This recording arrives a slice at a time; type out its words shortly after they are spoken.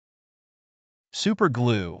Super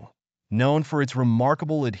glue, known for its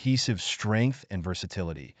remarkable adhesive strength and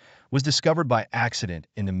versatility, was discovered by accident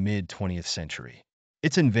in the mid-20th century.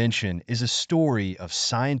 Its invention is a story of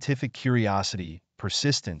scientific curiosity,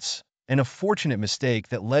 persistence, and a fortunate mistake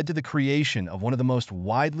that led to the creation of one of the most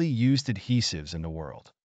widely used adhesives in the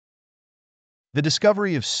world. The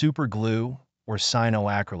discovery of super glue, or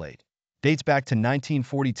cyanoacrylate, dates back to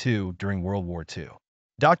 1942 during World War II.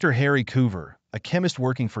 Dr. Harry Coover, a chemist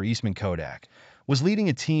working for Eastman Kodak, was leading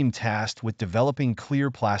a team tasked with developing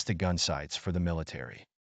clear plastic gun sights for the military.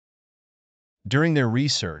 During their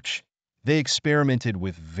research, they experimented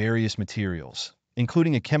with various materials,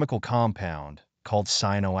 including a chemical compound called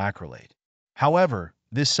cyanoacrylate. However,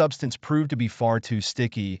 this substance proved to be far too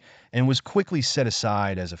sticky and was quickly set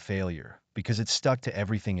aside as a failure because it stuck to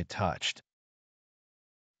everything it touched.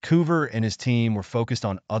 Coover and his team were focused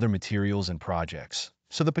on other materials and projects,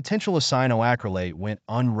 so the potential of cyanoacrylate went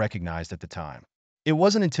unrecognized at the time. It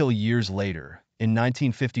wasn't until years later, in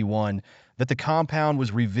 1951, that the compound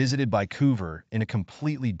was revisited by Coover in a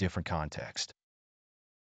completely different context.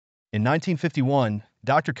 In 1951,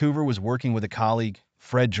 Dr. Coover was working with a colleague,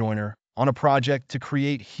 Fred Joyner, on a project to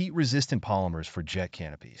create heat-resistant polymers for jet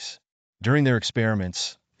canopies. During their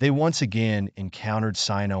experiments, they once again encountered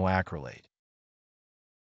cyanoacrylate.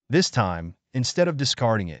 This time, instead of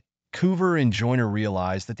discarding it, Coover and Joyner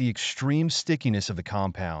realized that the extreme stickiness of the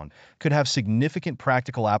compound could have significant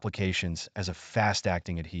practical applications as a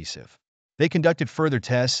fast-acting adhesive. They conducted further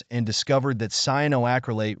tests and discovered that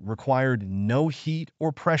cyanoacrylate required no heat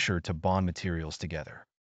or pressure to bond materials together.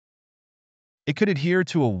 It could adhere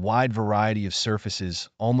to a wide variety of surfaces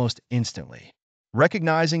almost instantly.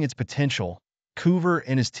 Recognizing its potential, Coover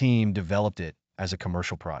and his team developed it as a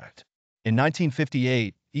commercial product. In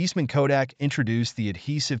 1958, Eastman Kodak introduced the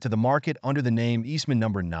adhesive to the market under the name Eastman No.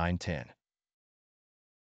 910.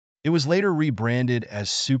 It was later rebranded as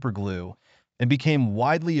Super Glue and became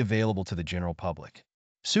widely available to the general public.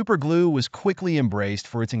 Super Glue was quickly embraced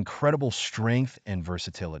for its incredible strength and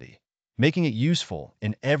versatility, making it useful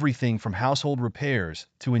in everything from household repairs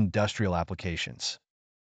to industrial applications.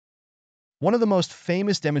 One of the most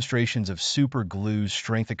famous demonstrations of super glue's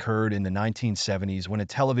strength occurred in the 1970s when a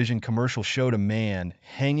television commercial showed a man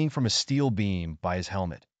hanging from a steel beam by his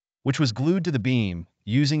helmet, which was glued to the beam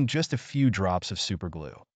using just a few drops of super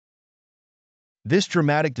glue. This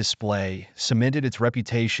dramatic display cemented its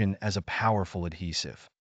reputation as a powerful adhesive.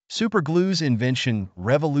 Super glue's invention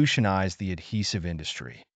revolutionized the adhesive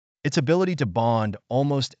industry. Its ability to bond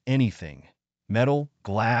almost anything, metal,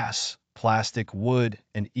 glass, plastic, wood,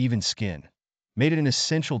 and even skin, made it an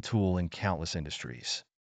essential tool in countless industries.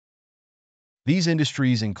 These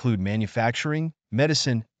industries include manufacturing,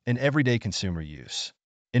 medicine, and everyday consumer use.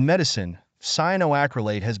 In medicine,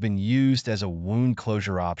 cyanoacrylate has been used as a wound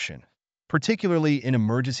closure option, particularly in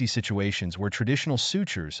emergency situations where traditional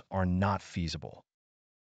sutures are not feasible.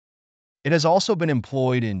 It has also been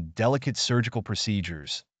employed in delicate surgical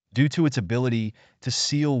procedures due to its ability to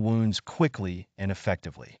seal wounds quickly and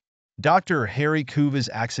effectively. Dr. Harry Coover's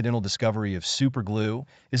accidental discovery of super glue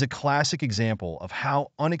is a classic example of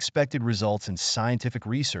how unexpected results in scientific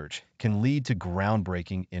research can lead to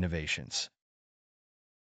groundbreaking innovations.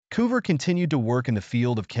 Coover continued to work in the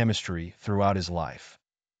field of chemistry throughout his life,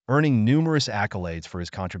 earning numerous accolades for his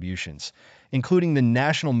contributions, including the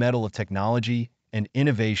National Medal of Technology and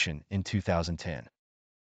Innovation in 2010.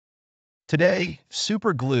 Today,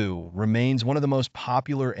 super glue remains one of the most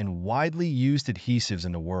popular and widely used adhesives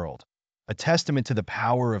in the world, a testament to the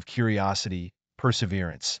power of curiosity,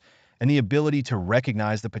 perseverance, and the ability to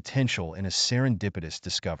recognize the potential in a serendipitous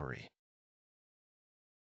discovery.